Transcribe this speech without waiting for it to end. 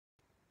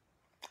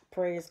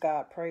Praise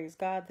God, praise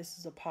God. This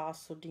is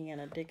Apostle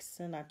DEANNA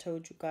DIXON. I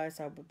told you guys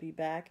I would be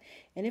back.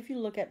 And if you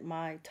look at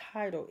my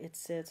title, it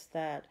says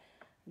that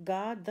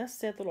God, thus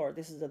said the Lord.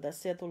 This is the thus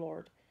said the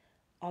Lord.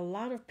 A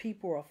lot of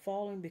people are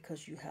falling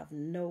because you have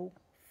no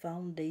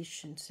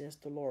foundation, says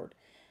the Lord.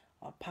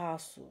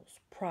 Apostles,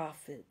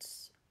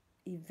 prophets,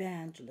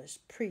 evangelists,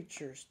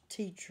 preachers,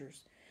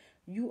 teachers.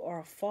 You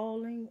are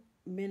falling,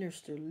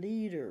 minister,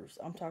 leaders.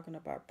 I'm talking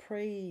about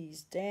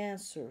praise,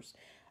 dancers,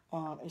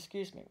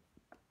 excuse me,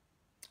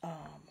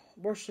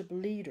 worship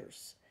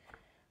leaders.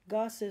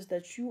 God says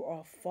that you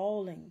are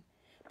falling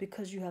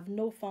because you have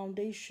no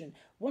foundation.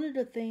 One of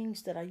the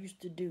things that I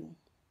used to do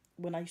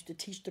when I used to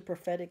teach the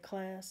prophetic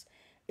class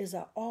is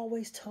I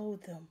always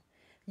told them,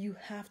 you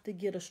have to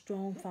get a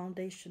strong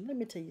foundation. Let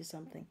me tell you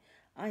something.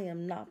 I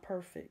am not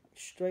perfect.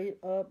 Straight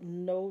up,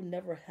 no,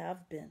 never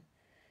have been.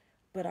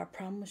 But I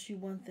promise you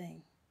one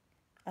thing.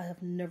 I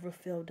have never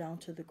fell down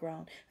to the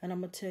ground. And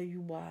I'm going to tell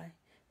you why.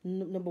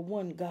 Number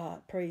one,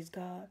 God, praise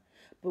God.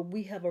 But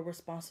we have a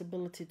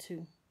responsibility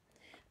too.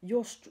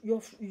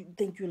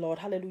 Thank you, Lord.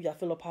 Hallelujah. I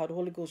feel a power of the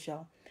Holy Ghost,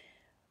 y'all.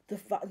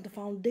 The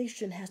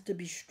foundation has to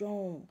be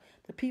strong.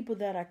 The people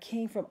that I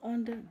came from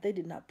under, they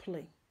did not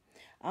play.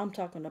 I'm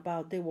talking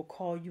about they will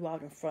call you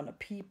out in front of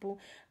people.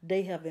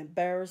 They have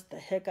embarrassed the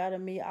heck out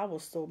of me. I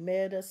was so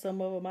mad at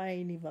some of them. I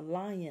ain't even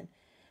lying.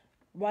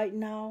 Right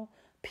now,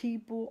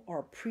 people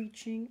are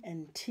preaching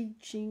and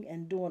teaching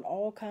and doing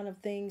all kind of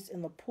things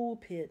in the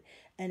pulpit,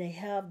 and they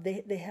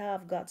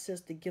have God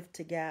says the gift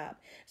to gab.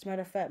 As a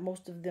matter of fact,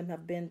 most of them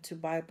have been to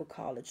Bible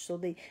college, so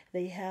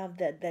they have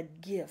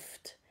that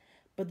gift.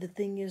 But the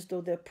thing is,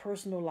 though, their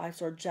personal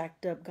lives are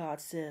jacked up. God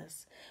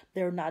says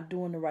they're not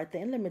doing the right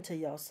thing. And let me tell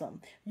y'all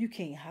something. You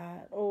can't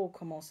hide. Oh,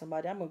 come on,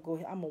 somebody. I'm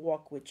gonna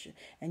walk with you,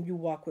 and you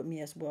walk with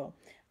me as well.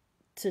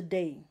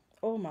 Today.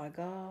 Oh my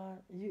God,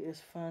 you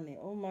is funny.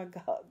 Oh my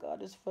God,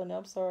 God is funny.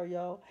 I'm sorry,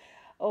 y'all.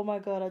 Oh my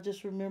God, I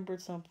just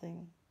remembered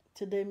something.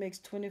 Today makes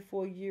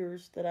 24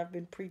 years that I've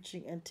been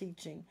preaching and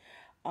teaching.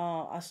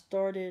 I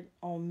started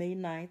on May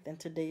 9th, and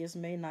today is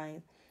May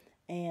 9th.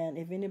 And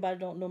if anybody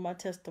don't know my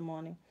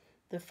testimony,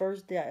 the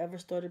first day I ever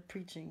started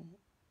preaching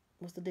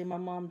was the day my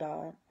mom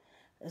died.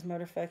 As a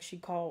matter of fact, she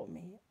called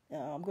me.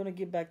 I'm going to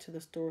get back to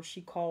the story. She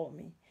called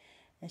me,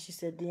 and she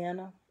said,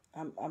 "DEANNA,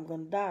 I'm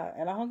going to die."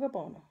 And I hung up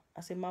on her. I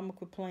said, "Mama,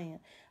 quit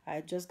playing." I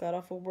had just got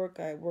off of work.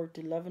 I had worked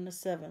 11 to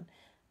 7.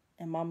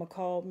 And Mama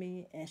called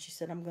me, and she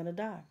said, "I'm going to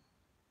die."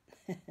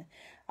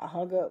 I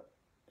hung up.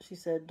 She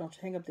said, "Don't you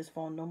hang up this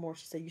phone no more."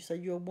 She said, "You say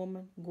you're a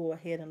woman? Go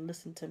ahead and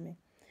listen to me."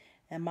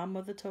 And my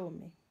mother told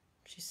me,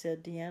 she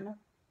said, "DEANNA,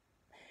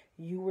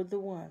 you were the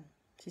one."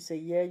 She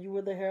said, "Yeah, you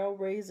were the hell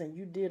raiser, and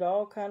you did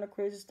all kind of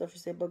crazy stuff." She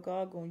said, "But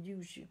God going to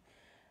use you."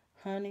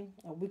 Honey,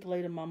 a week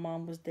later, my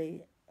mom was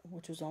dead,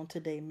 which was on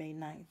today, May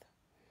 9th.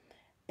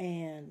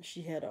 And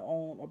she had her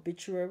own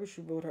obituary.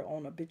 She wrote her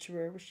own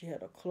obituary. She had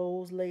her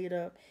clothes laid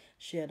up.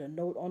 She had a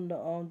note on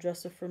the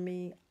dresser for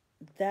me.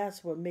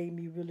 That's what made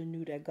me really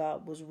knew that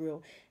God was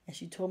real. And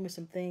she told me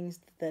some things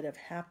that have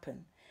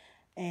happened.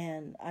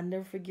 And I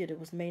never forget,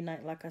 it was May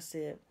 9th, like I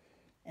said.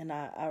 And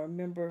I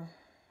remember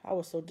I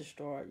was so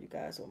distraught, you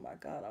guys. Oh, my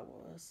God, I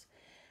was.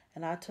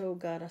 And I told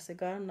God, I said,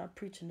 "God, I'm not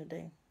preaching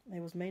today." It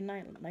was May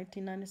 9th,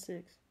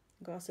 1996.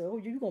 God said, "Oh,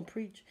 you're going to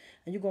preach.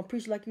 And you're going to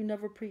preach like you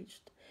never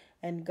preached."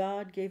 And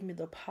God gave me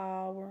the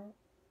power.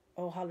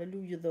 Oh,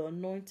 hallelujah, the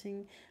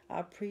anointing.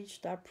 I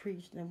preached.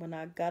 And when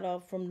I got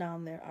off from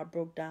down there, I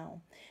broke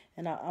down.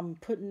 And I'm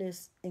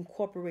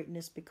incorporating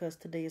this because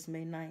today is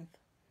May 9th.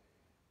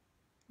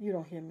 You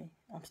don't hear me.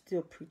 I'm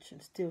still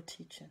preaching, still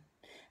teaching.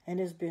 And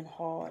it's been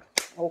hard.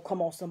 Oh,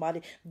 come on,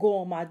 somebody. Go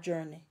on my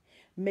journey.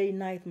 May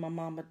 9th, my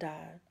mama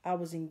died. I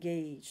was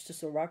engaged to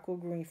Sirocco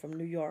Green from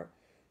New York.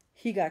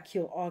 He got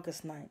killed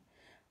August 9th.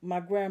 My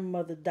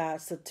grandmother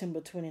died September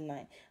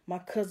 29th. My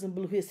cousin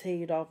blew his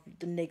head off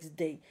the next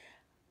day.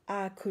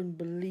 I couldn't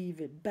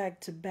believe it. Back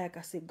to back.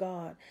 I said,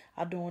 "God,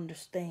 I don't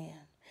understand."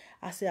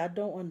 I said, "I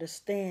don't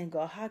understand,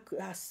 God. How could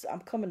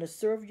I'm coming to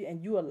serve you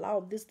and you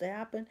allowed this to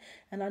happen?"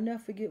 And I never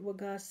forget what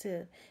God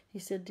said. He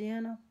said,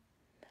 "DEANNA,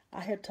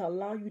 I had to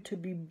allow you to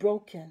be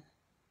broken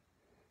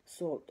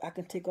so I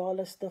can take all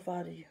that stuff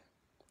out of you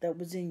that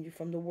was in you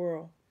from the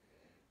world."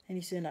 And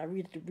he said, "I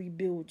read to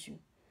rebuild you."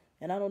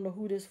 And I don't know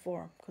who this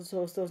for. Because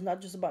so it's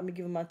not just about me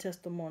giving my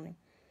testimony.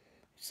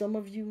 Some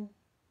of you,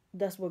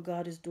 that's what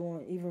God is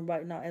doing even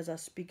right now as I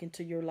speak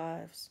into your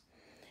lives.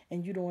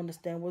 And you don't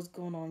understand what's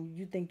going on.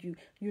 You think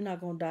you're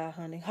not going to die,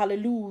 honey.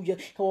 Hallelujah.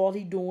 All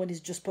he doing is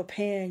just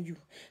preparing you.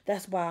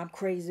 That's why I'm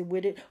crazy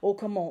with it. Oh,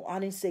 come on. I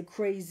didn't say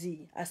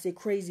crazy. I said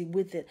crazy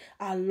with it.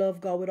 I love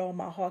God with all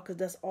my heart because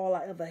that's all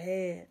I ever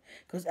had.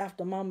 Because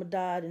after mama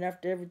died and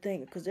after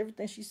everything, because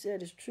everything she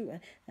said is true.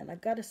 And I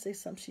got to say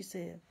something she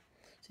said.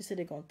 She said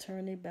they're going to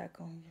turn their back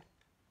on you.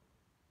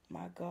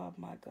 My God,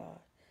 my God.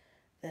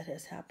 That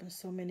has happened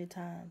so many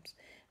times.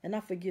 And I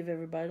forgive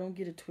everybody. Don't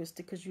get it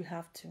twisted because you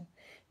have to.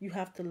 You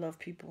have to love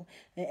people.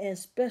 And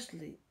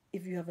especially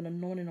if you have an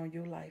anointing on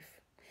your life.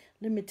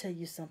 Let me tell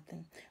you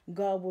something.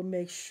 God will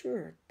make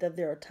sure that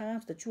there are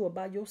times that you are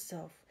by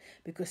yourself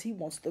because he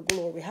wants the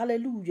glory.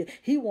 Hallelujah.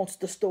 He wants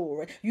the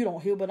story. You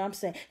don't hear what I'm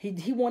saying.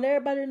 He wants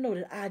everybody to know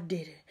that I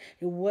did it.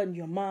 It wasn't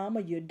your mama,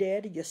 your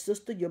daddy, your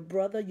sister, your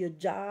brother, your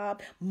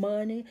job,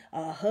 money,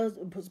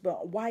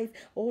 husband, wife.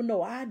 Oh,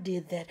 no, I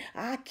did that.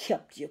 I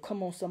kept you.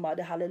 Come on,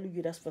 somebody.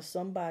 Hallelujah. That's for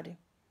somebody.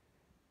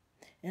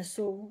 And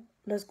so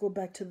let's go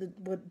back to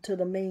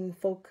the main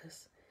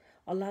focus.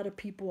 A lot of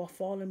people are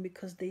falling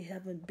because they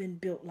haven't been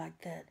built like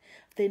that.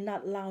 They're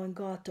not allowing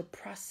God to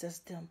process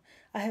them.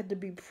 I had to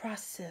be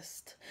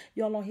processed.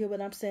 Y'all don't hear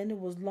what I'm saying? It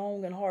was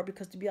long and hard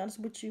because, to be honest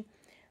with you,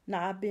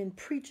 now I've been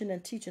preaching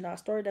and teaching. I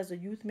started as a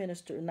youth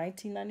minister in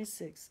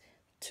 1996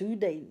 to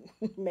date,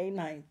 May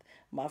 9th.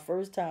 My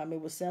first time. It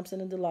was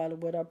Samson and Delilah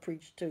what I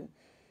preached to.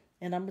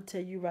 And I'm going to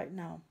tell you right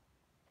now,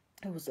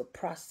 it was a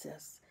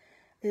process.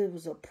 It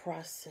was a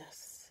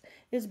process.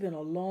 It's been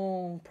a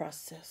long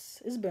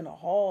process. It's been a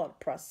hard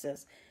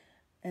process.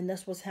 And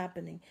that's what's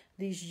happening.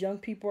 These young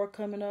people are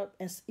coming up,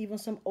 and even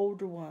some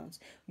older ones.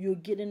 You're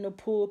getting in the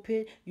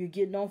pulpit. You're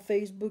getting on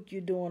Facebook.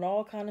 You're doing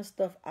all kind of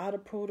stuff out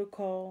of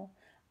protocol,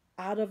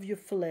 out of your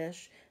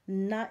flesh,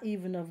 not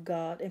even of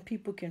God. And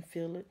people can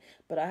feel it.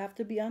 But I have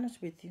to be honest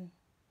with you.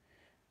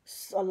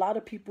 A lot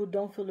of people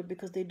don't feel it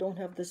because they don't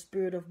have the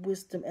spirit of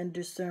wisdom and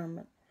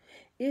discernment.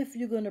 If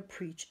you're going to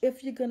preach,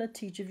 if you're going to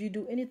teach, if you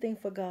do anything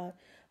for God,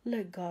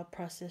 let God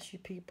process you,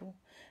 people.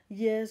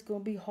 Yeah, it's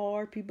going to be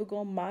hard. People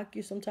going to mock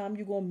you. Sometimes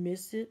you're going to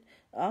miss it.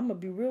 I'm going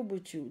to be real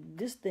with you.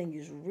 This thing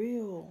is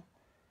real.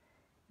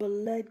 But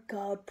let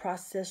God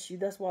process you.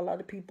 That's why a lot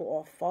of people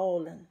are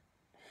falling.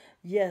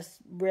 Yes,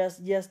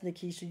 yes,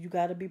 Nikisha, you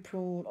got to be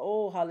pruned.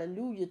 Oh,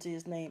 hallelujah to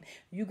his name.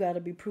 You got to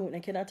be pruned.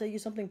 And can I tell you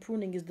something?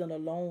 Pruning is done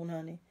alone,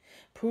 honey.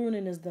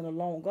 Pruning is done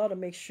alone. God will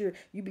make sure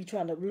you be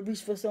trying to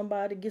reach for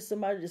somebody, get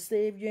somebody to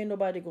save you. Ain't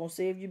nobody going to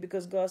save you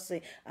because God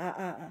say,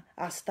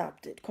 I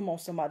stopped it. Come on,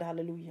 somebody,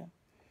 hallelujah.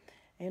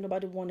 Ain't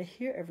nobody want to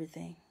hear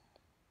everything.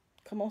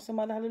 Come on,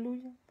 somebody,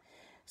 hallelujah.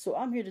 So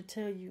I'm here to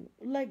tell you,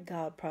 let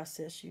God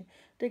process you.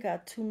 They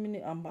got too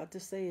many, I'm about to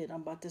say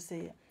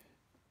it.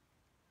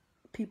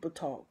 People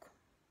talk.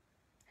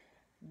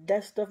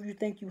 That stuff you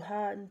think you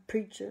hiding,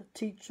 preacher,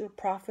 teacher,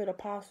 prophet,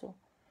 apostle,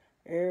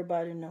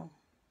 everybody know.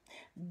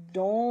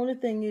 The only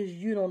thing is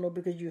you don't know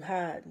because you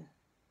hiding.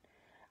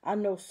 I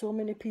know so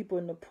many people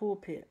in the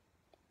pulpit.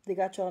 They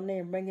got your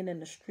name ringing in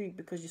the street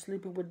because you're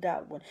sleeping with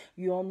that one.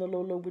 You're on the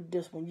low with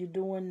this one. You're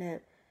doing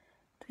that.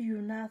 Do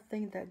you not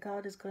think that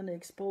God is going to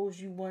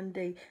expose you one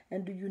day?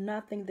 And do you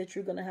not think that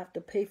you're going to have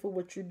to pay for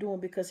what you're doing?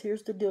 Because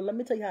here's the deal. Let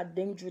me tell you how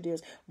dangerous it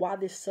is. Why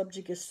this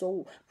subject is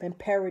so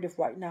imperative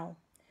right now.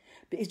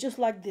 It's just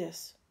like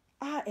this.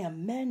 I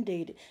am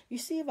mandated. You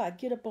see, if I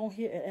get up on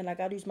here and I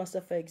got to use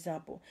myself for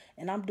example,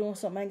 and I'm doing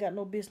something I ain't got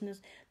no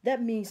business,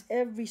 that means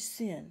every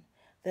sin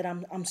that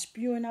I'm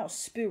spewing out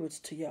spirits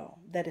to y'all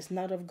that is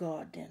not of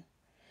God then.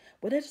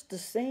 But that's the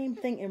same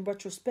thing in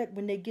retrospect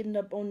when they getting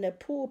up on that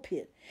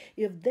pulpit.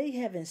 If they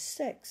having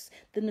sex,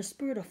 then the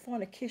spirit of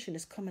fornication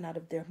is coming out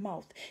of their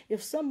mouth.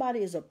 If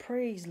somebody is a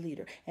praise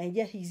leader and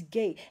yet he's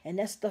gay and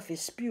that stuff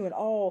is spewing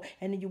all,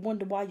 and then you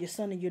wonder why your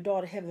son and your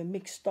daughter having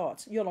mixed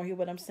thoughts. You don't hear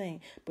what I'm saying.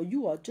 But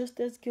you are just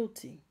as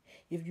guilty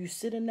if you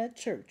sit in that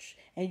church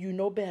and you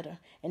know better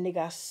and they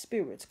got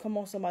spirits. Come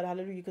on, somebody,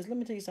 hallelujah. Because let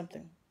me tell you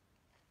something.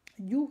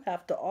 You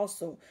have to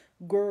also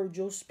gird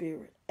your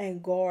spirit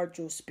and guard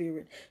your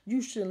spirit.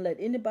 You shouldn't let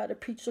anybody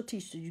preach or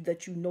teach to you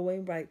that you know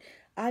ain't right.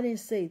 I didn't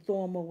say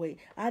throw them away.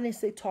 I didn't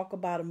say talk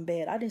about them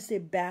bad. I didn't say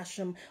bash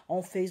them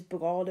on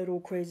Facebook, all that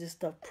old crazy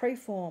stuff. Pray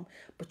for them,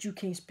 but you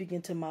can't speak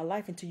into my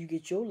life until you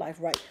get your life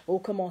right. Oh,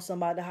 come on,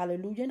 somebody,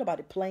 hallelujah. Ain't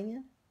nobody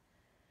playing.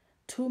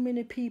 Too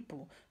many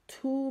people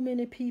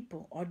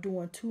are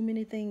doing too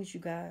many things, you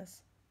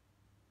guys.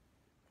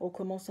 Oh,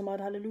 come on,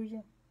 somebody,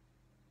 hallelujah.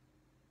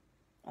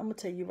 I'm going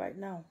to tell you right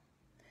now.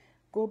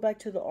 Go back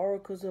to the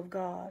oracles of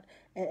God.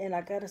 And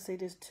I got to say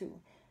this too.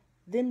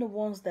 Then the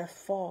ones that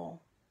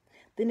fall,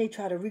 then they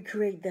try to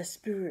recreate that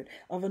spirit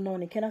of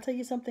anointing. Can I tell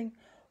you something?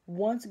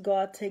 Once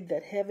God take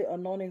that heavy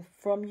anointing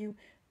from you,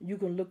 you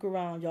can look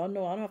around. Y'all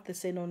know I don't have to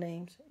say no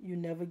names. You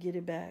never get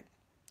it back.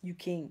 You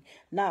can't.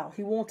 Now,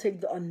 he won't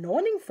take the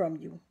anointing from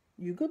you.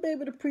 You could be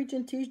able to preach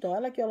and teach. Don't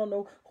act like y'all don't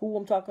know who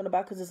I'm talking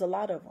about because there's a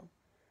lot of them.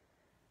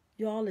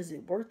 Y'all, is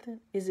it worth it?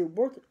 Is it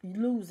worth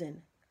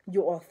losing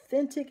your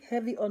authentic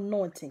heavy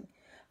anointing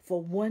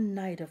for one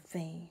night of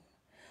fame,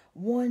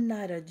 one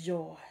night of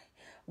joy,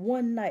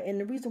 one night?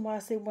 And the reason why I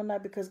say one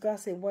night, because God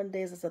said one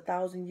day is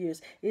 1,000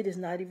 years. It is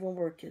not even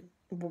working.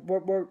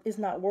 It's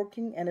not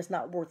working and it's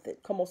not worth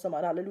it. Come on,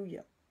 somebody,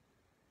 hallelujah.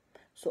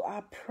 So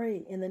I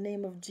pray in the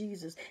name of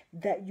Jesus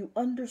that you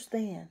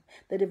understand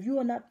that if you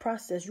are not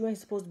processed, you ain't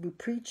supposed to be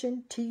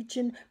preaching,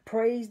 teaching,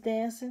 praise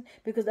dancing,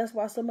 because that's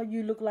why some of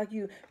you look like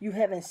you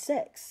having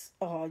sex.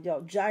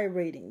 Y'all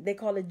gyrating. They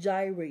call it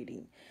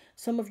gyrating.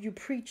 Some of you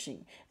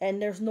preaching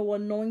and there's no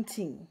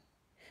anointing.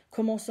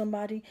 Come on,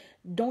 somebody.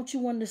 Don't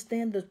you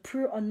understand the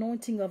pure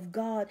anointing of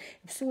God?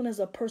 As soon as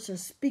a person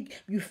speaks,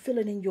 you feel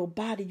it in your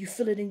body. You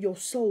feel it in your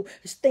soul.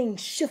 This thing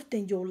shift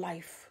in your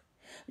life.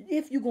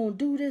 If you're going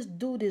to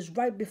do this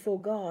right before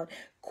God.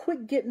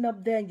 Quit getting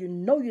up there and you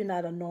know you're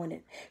not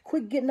anointed.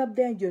 Quit getting up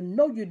there and you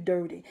know you're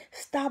dirty.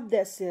 Stop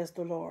that, says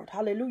the Lord.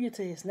 Hallelujah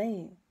to his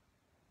name.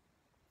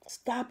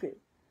 Stop it.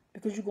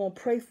 Because you're going to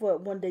pray for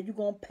it one day. You're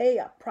going to pay.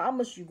 I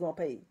promise you're going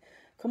to pay.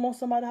 Come on,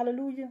 somebody.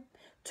 Hallelujah.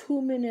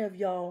 Too many of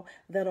y'all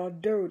that are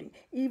dirty.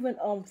 Even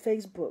on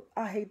Facebook.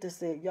 I hate to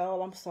say it,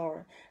 y'all. I'm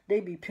sorry.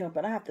 They be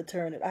pimping. I have to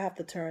turn it.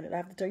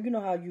 You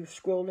know how you're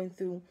scrolling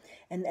through.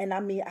 And I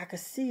mean, I can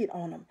see it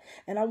on them.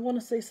 And I want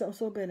to say something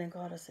so bad. And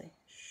God will say,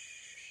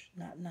 shh,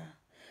 not now.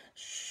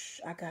 Shh,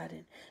 I got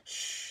it.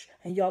 Shh.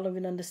 And y'all don't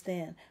even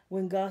understand.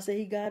 When God say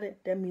he got it,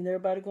 that means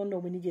everybody going to know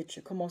when he gets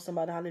you. Come on,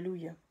 somebody.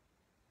 Hallelujah.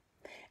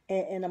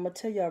 And I'm going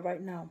to tell y'all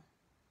right now.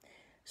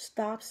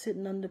 Stop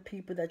sitting under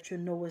people that you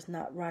know is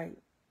not right.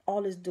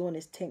 All it's doing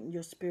is tainting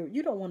your spirit.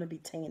 You don't want to be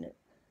tainted.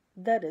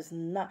 That is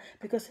not.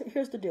 Because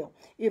here's the deal.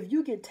 If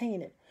you get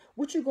tainted,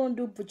 what you going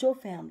to do with your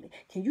family?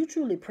 Can you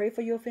truly pray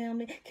for your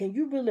family? Can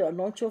you really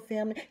anoint your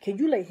family? Can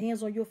you lay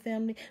hands on your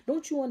family?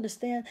 Don't you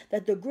understand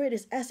that the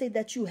greatest asset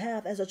that you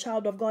have as a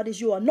child of God is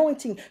your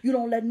anointing? You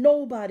don't let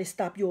nobody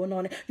stop your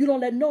anointing. You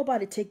don't let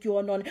nobody take your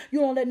anointing.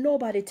 You don't let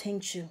nobody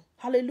taint you.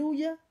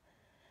 Hallelujah.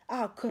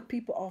 I'll cut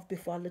people off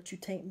before I let you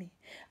taint me.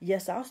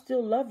 Yes, I'll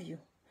still love you.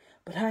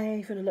 But I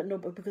ain't finna let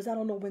nobody, because I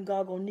don't know when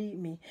God gonna need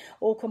me.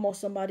 Oh, come on,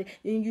 somebody.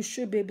 And you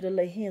should be able to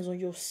lay hands on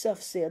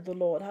yourself, said the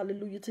Lord.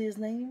 Hallelujah to his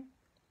name.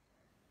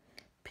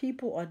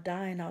 People are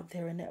dying out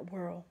there in that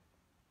world.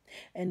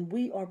 And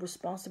we are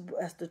responsible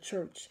as the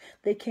church.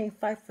 They can't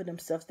fight for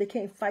themselves. They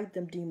can't fight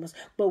them demons.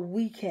 But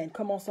we can.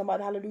 Come on,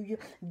 somebody. Hallelujah.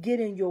 Get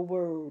in your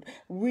word.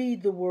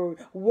 Read the word.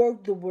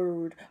 Work the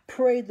word.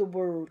 Pray the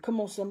word. Come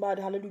on,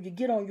 somebody. Hallelujah.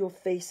 Get on your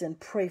face and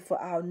pray for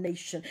our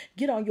nation.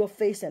 Get on your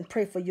face and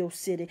pray for your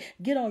city.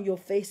 Get on your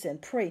face and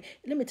pray.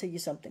 Let me tell you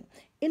something.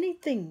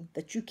 Anything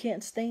that you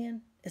can't stand,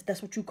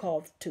 that's what you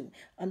called to.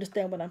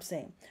 Understand what I'm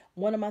saying?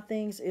 One of my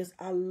things is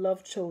I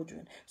love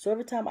children. So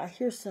every time I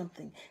hear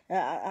something,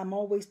 I'm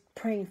always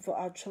praying for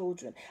our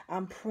children.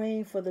 I'm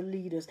praying for the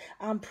leaders.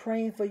 I'm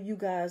praying for you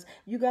guys.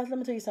 You guys, let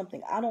me tell you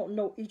something. I don't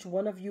know each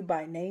one of you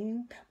by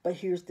name, but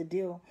here's the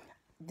deal.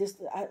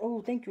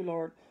 Thank you,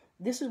 Lord.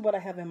 This is what I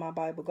have in my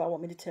Bible. God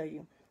want me to tell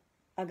you.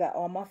 I got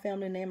all my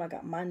family name. I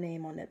got my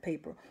name on that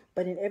paper.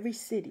 But in every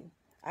city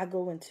I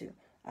go into,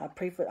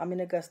 I'm in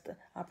Augusta.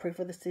 I pray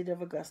for the city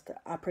of Augusta.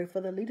 I pray for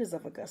the leaders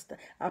of Augusta.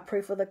 I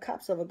pray for the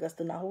cops of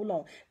Augusta. Now, hold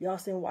on. Y'all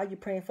saying, why you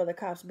praying for the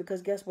cops?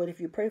 Because guess what?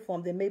 If you pray for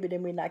them, then maybe they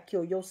may not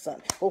kill your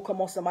son. Oh, come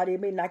on, somebody.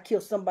 It may not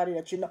kill somebody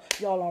that you know.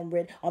 Y'all aren't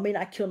ready. Or may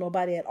not kill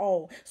nobody at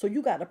all. So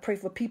you got to pray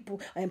for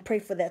people and pray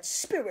for that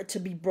spirit to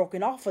be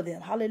broken off of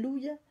them.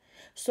 Hallelujah.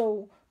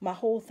 So my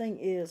whole thing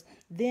is,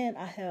 then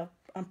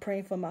I'm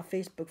praying for my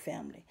Facebook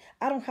family.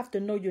 I don't have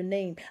to know your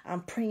name.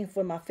 I'm praying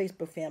for my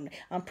Facebook family.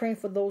 I'm praying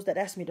for those that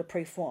ask me to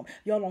pray for them.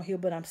 Y'all don't hear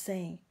what I'm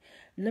saying.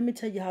 Let me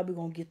tell you how we're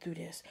going to get through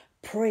this.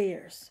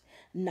 Prayers.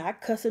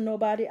 Not cussing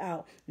nobody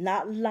out.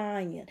 Not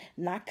lying.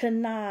 Not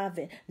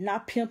conniving.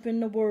 Not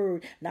pimping the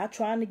word. Not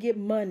trying to get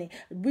money.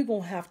 We're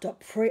going to have to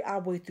pray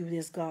our way through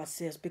this, God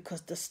says,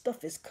 because the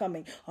stuff is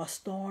coming. A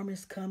storm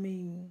is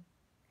coming.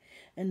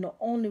 And the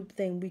only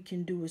thing we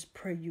can do is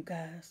pray, you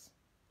guys.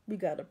 We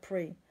got to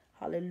pray.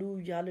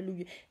 Hallelujah,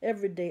 hallelujah.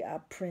 Every day I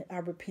pray, I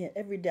repent.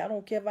 Every day. I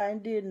don't care if I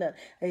ain't did nothing.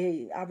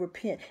 Hey, I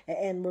repent.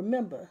 And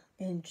remember,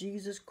 in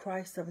Jesus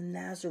Christ of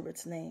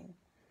Nazareth's name,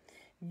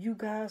 you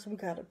guys, we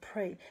got to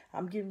pray.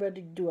 I'm getting ready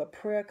to do a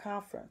prayer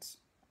conference,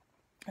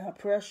 a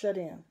prayer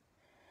shut-in.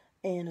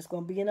 And it's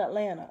going to be in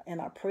Atlanta.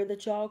 And I pray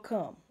that y'all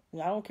come.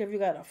 I don't care if you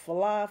got to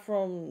fly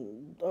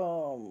from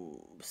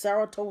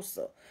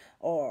Saratoga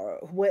or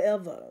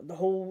wherever,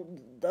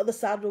 the other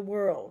side of the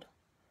world.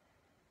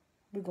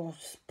 We're going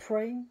to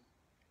pray.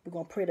 We're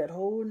going to pray that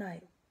whole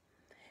night.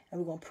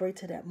 And we're going to pray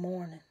till that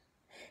morning.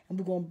 And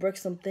we're going to break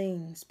some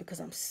things because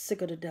I'm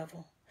sick of the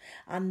devil.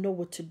 I know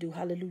what to do.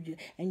 Hallelujah.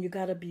 And you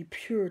got to be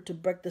pure to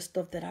break the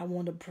stuff that I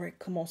want to break.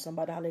 Come on,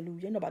 somebody.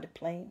 Hallelujah. Ain't nobody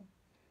playing.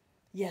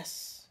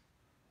 Yes.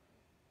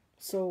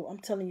 So I'm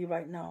telling you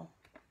right now,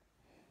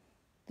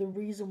 the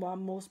reason why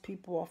most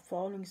people are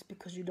falling is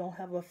because you don't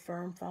have a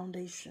firm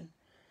foundation.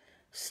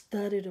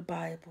 Study the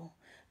Bible.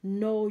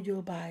 Know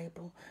your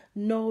Bible.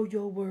 Know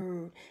your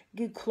word.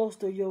 Get close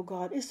to your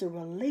God. It's a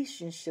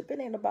relationship. It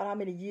ain't about how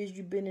many years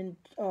you've been in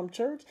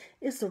church.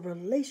 It's a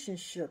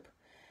relationship.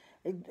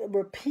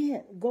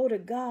 Repent. Go to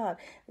God.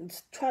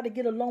 Try to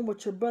get along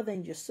with your brother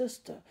and your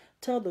sister.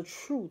 Tell the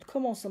truth.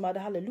 Come on, somebody.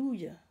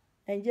 Hallelujah.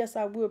 And yes,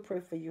 I will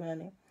pray for you,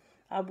 honey.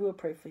 I will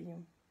pray for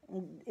you.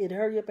 It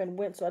hurried up and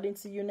went, so I didn't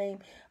see your name.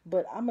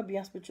 But I'm going to be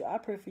honest with you. I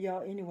pray for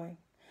y'all anyway.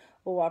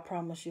 Oh, I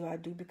promise you I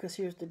do. Because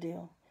here's the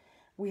deal.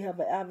 We have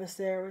an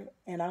adversary,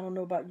 and I don't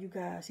know about you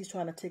guys. He's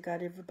trying to take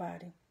out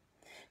everybody.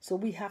 So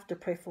we have to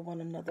pray for one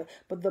another.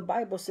 But the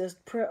Bible says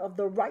prayer of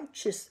the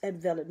righteous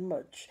availeth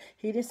much.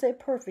 He didn't say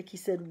perfect. He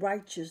said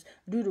righteous.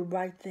 Do the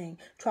right thing.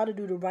 Try to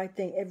do the right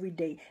thing every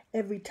day,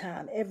 every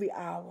time, every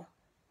hour.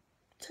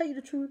 Tell you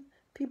the truth,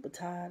 people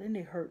tired and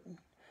they hurting.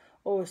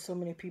 Oh, there's so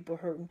many people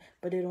hurting,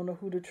 but they don't know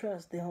who to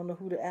trust. They don't know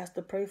who to ask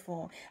to pray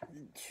for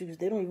them. Shoot,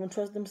 they don't even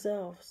trust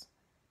themselves.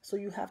 So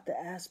you have to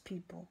ask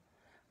people.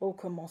 Oh,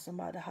 come on,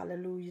 somebody.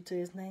 Hallelujah to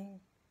his name.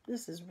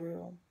 This is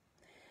real.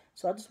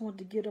 So I just wanted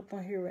to get up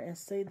on here and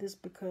say this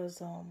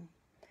because,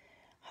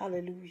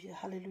 hallelujah,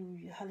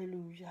 hallelujah,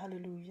 hallelujah,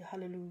 hallelujah,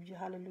 hallelujah,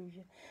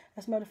 hallelujah.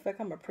 As a matter of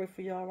fact, I'm going to pray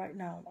for y'all right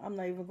now. I'm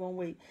not even going to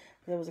wait.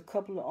 There was a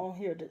couple on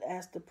here that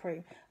asked to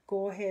pray.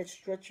 Go ahead,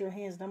 stretch your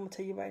hands. And I'm going to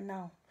tell you right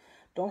now.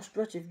 Don't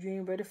stretch if you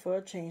ain't ready for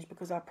a change,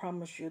 because I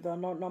promise you, the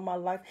anointing on my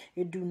life,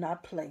 it do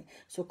not play.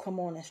 So come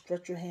on and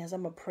stretch your hands.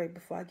 I'm going to pray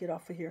before I get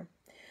off of here.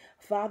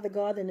 Father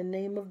God, in the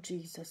name of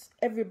Jesus,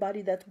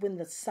 everybody that's within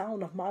the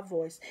sound of my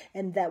voice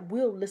and that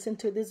will listen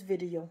to this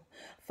video,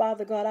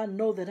 Father God, I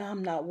know that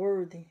I'm not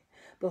worthy.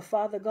 But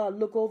Father God,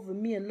 look over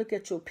me and look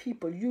at your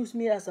people. Use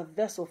me as a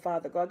vessel,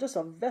 Father God, just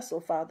a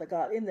vessel, Father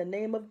God, in the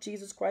name of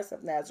Jesus Christ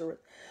of Nazareth.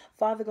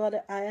 Father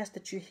God, I ask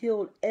that you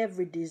heal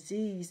every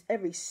disease,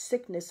 every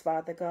sickness,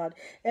 Father God,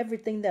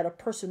 everything that a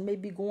person may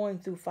be going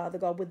through, Father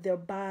God, with their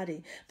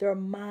body, their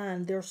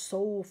mind, their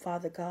soul,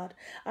 Father God.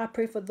 I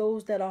pray for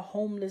those that are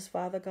homeless,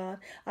 Father God.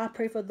 I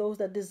pray for those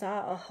that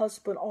desire a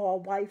husband or a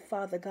wife,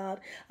 Father God.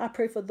 I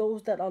pray for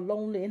those that are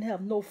lonely and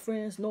have no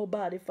friends,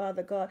 nobody,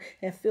 Father God,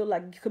 and feel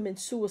like committing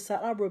suicide.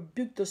 I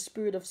rebuke the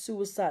spirit of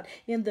suicide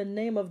in the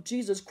name of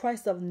Jesus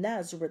Christ of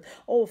Nazareth.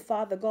 Oh,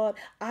 Father God,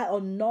 I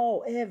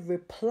annul every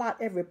plot,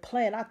 every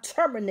plan. I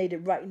terminate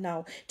it right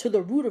now to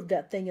the root of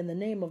that thing in the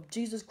name of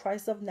Jesus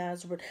Christ of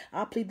Nazareth.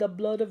 I plead the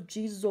blood of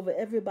Jesus over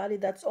everybody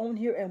that's on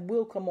here and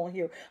will come on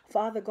here.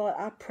 Father God,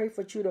 I pray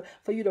for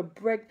you to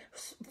break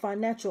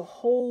financial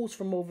holds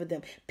from over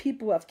them.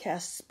 People have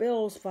cast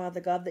spells, Father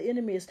God. The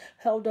enemy has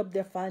held up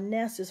their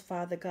finances,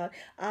 Father God.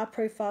 I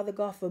pray, Father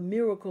God, for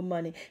miracle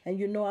money. And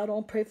you know I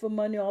don't pray for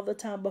money all the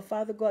time, but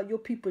Father God, your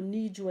people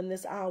need you in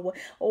this hour.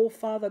 Oh,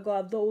 Father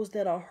God, those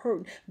that are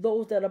hurt,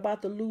 those that are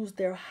about to lose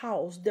their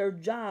house, their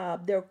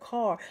job, their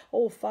car.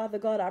 Oh, Father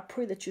God, I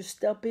pray that you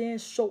step in,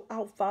 show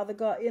out, Father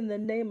God, in the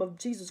name of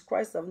Jesus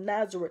Christ of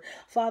Nazareth.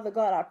 Father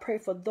God, I pray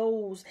for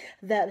those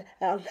that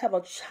have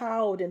a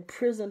child in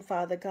prison,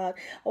 Father God.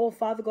 Oh,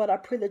 Father God, I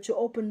pray that you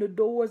open the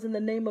doors in the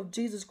name of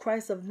Jesus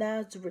Christ of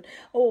Nazareth.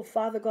 Oh,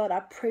 Father God,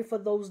 I pray for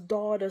those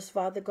daughters,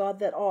 Father God,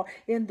 that are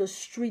in the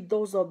street,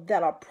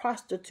 that are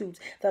prostitutes,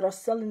 that are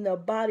selling their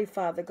body,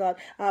 Father God.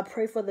 I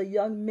pray for the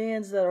young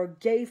men that are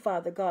gay,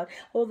 Father God.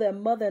 Oh, their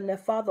mother and their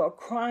father are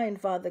crying,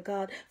 Father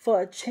God,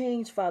 for a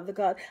change, Father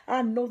God.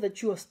 I know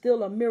that you are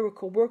still a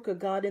miracle worker,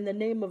 God, in the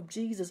name of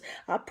Jesus.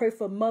 I pray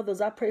for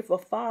mothers. I pray for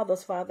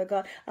fathers, Father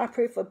God. I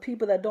pray for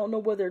people that don't know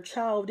where their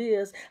child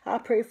is. I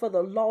pray for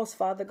the lost,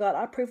 Father God.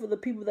 I pray for the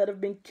people that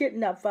have been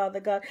kidnapped, Father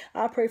God.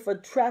 I pray for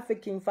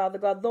trafficking, Father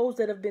God. Those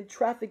that have been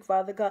trafficked,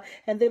 Father God,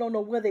 and they don't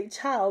know where their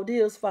child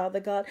is, Father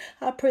God.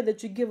 I pray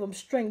that you give them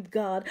strength,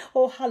 God.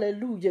 Oh,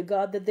 hallelujah,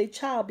 God, that their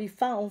child be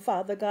found,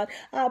 Father God.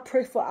 I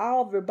pray for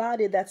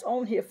everybody that's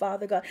on here,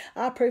 Father God.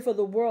 I pray for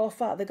the world,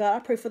 Father God. I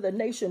pray for the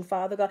nation,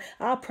 Father God.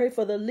 I pray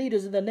for the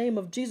leaders in the name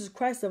of Jesus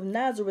Christ of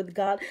Nazareth,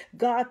 God.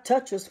 God,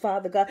 touch us,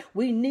 Father God.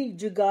 We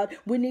need you, God.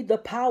 We need the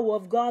power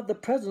of God, the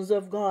presence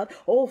of God.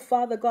 Oh,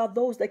 Father God,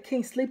 those that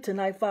can't sleep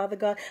tonight, Father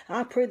God,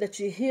 I pray that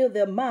you heal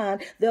their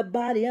mind, their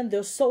body, and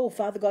their soul,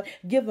 Father God.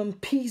 Give them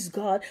peace,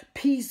 God.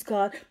 Peace,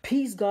 God.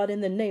 Peace, God,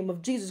 in the name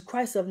of Jesus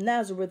Christ of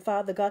Nazareth,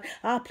 Father God.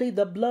 I plead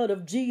the blood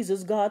of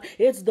Jesus, God.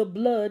 It's the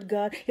blood,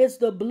 God. It's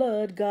the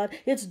blood, God.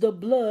 It's the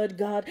blood,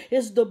 God.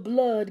 It's the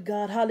blood,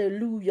 God.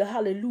 Hallelujah,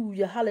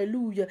 hallelujah,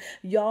 hallelujah.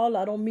 Y'all,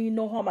 I don't mean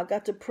no harm. I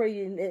got to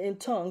pray in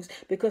tongues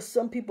because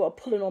some people are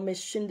pulling on me.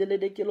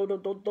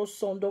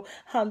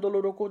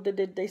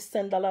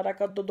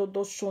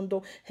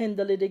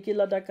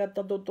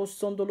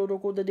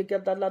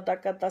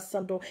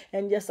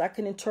 And yes, I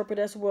can interpret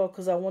as well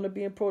because I want to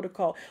be in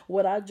protocol.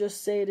 What I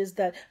just said is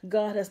that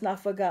God has not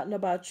forgotten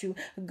about you.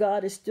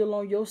 God is still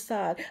on your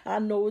side. I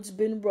know it's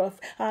been rough.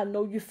 I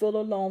know you feel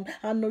alone.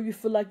 I know you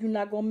feel like you're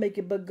not going to make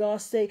it. But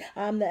God say,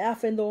 I'm the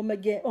Alpha and the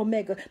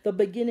Omega, the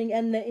beginning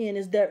and the end.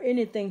 Is there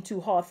anything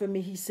too hard for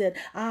me? He said,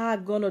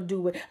 I'm going to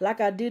do it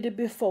like I did it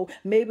before.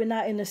 Maybe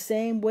not in the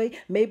same way.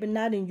 Maybe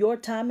not in your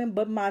timing,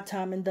 but my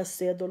timing. Thus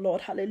said the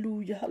Lord.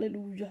 Hallelujah,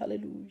 hallelujah,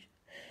 hallelujah.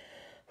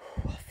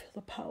 I feel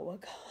the power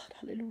of God.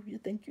 Hallelujah.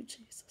 Thank you,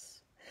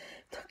 Jesus.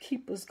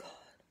 Keep us, God.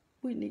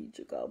 We need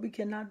you, God. We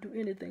cannot do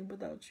anything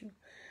without you.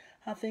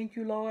 I thank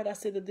you, Lord. I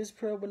say that this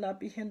prayer will not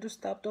be hindered,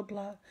 stopped, or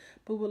blocked,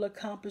 but will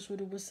accomplish what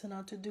it was sent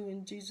out to do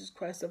in Jesus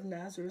Christ of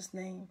Nazareth's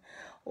name.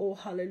 Oh,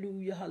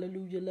 hallelujah,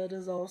 hallelujah. Let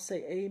us all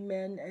say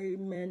amen,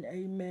 amen,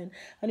 amen.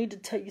 I need to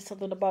tell you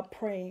something about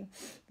praying.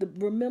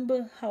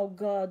 Remember how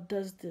God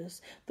does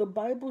this. The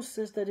Bible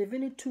says that if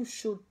any two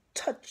should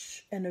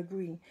touch and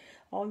agree,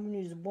 all you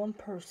need is one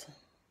person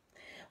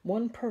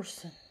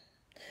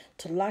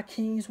to lock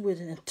hands with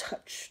it and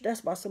touch.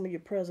 That's why some of your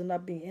prayers are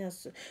not being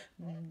answered.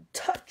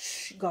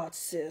 Touch, God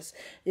says.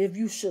 If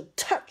you should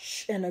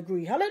touch and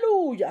agree.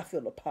 Hallelujah. I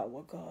feel the power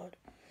of God.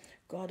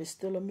 God is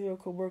still a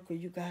miracle worker,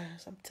 you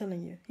guys. I'm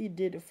telling you. He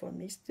did it for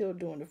me. He's still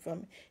doing it for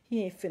me.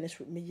 He ain't finished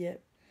with me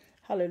yet.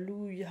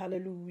 Hallelujah,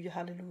 hallelujah,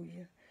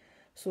 hallelujah.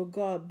 So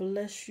God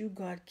bless you.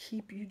 God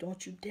keep you.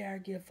 Don't you dare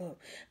give up.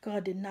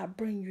 God did not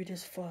bring you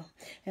this far.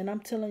 And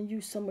I'm telling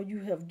you, some of you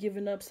have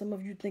given up. Some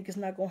of you think it's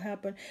not going to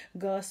happen.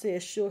 God said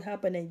it should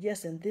happen. And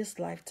yes, in this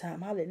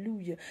lifetime.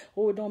 Hallelujah.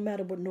 Oh, it don't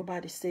matter what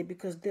nobody say,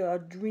 because there are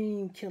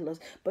dream killers.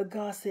 But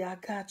God said, I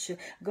got you.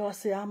 God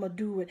said, I'm going to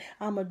do it.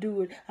 I'm going to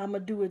do it. I'm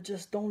going to do it.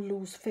 Just don't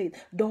lose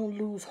faith. Don't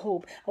lose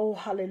hope. Oh,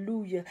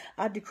 hallelujah.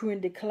 I decree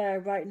and declare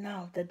right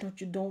now that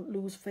don't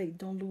lose faith.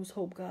 Don't lose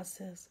hope, God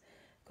says.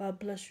 God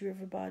bless you,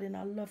 everybody, and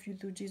I love you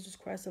through Jesus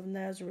Christ of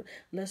Nazareth.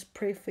 Let's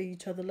pray for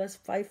each other. Let's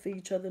fight for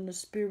each other in the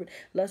spirit.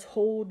 Let's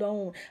hold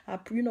on.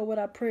 You know what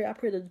I pray? I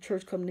pray that the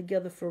church come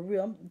together for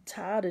real. I'm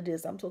tired of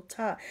this. I'm so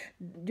tired.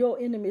 Your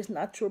enemy is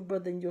not your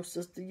brother and your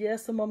sister.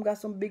 Yes, some of them got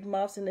some big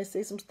mouths and they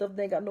say some stuff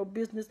they ain't got no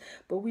business,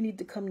 but we need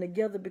to come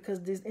together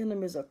because these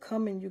enemies are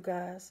coming, you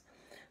guys.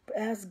 But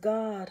ask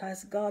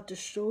God to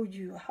show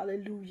you.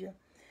 Hallelujah.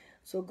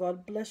 So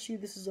God bless you.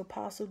 This is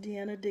Apostle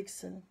DEANNA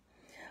DIXON.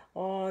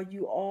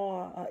 You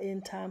are an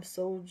end-time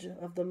soldier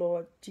of the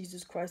Lord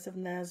Jesus Christ of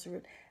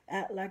Nazareth.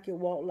 Act like it,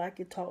 walk like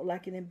it, talk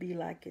like it, and be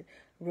like it.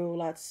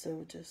 Roll out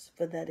soldiers,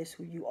 for that is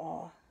who you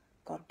are.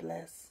 God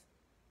bless.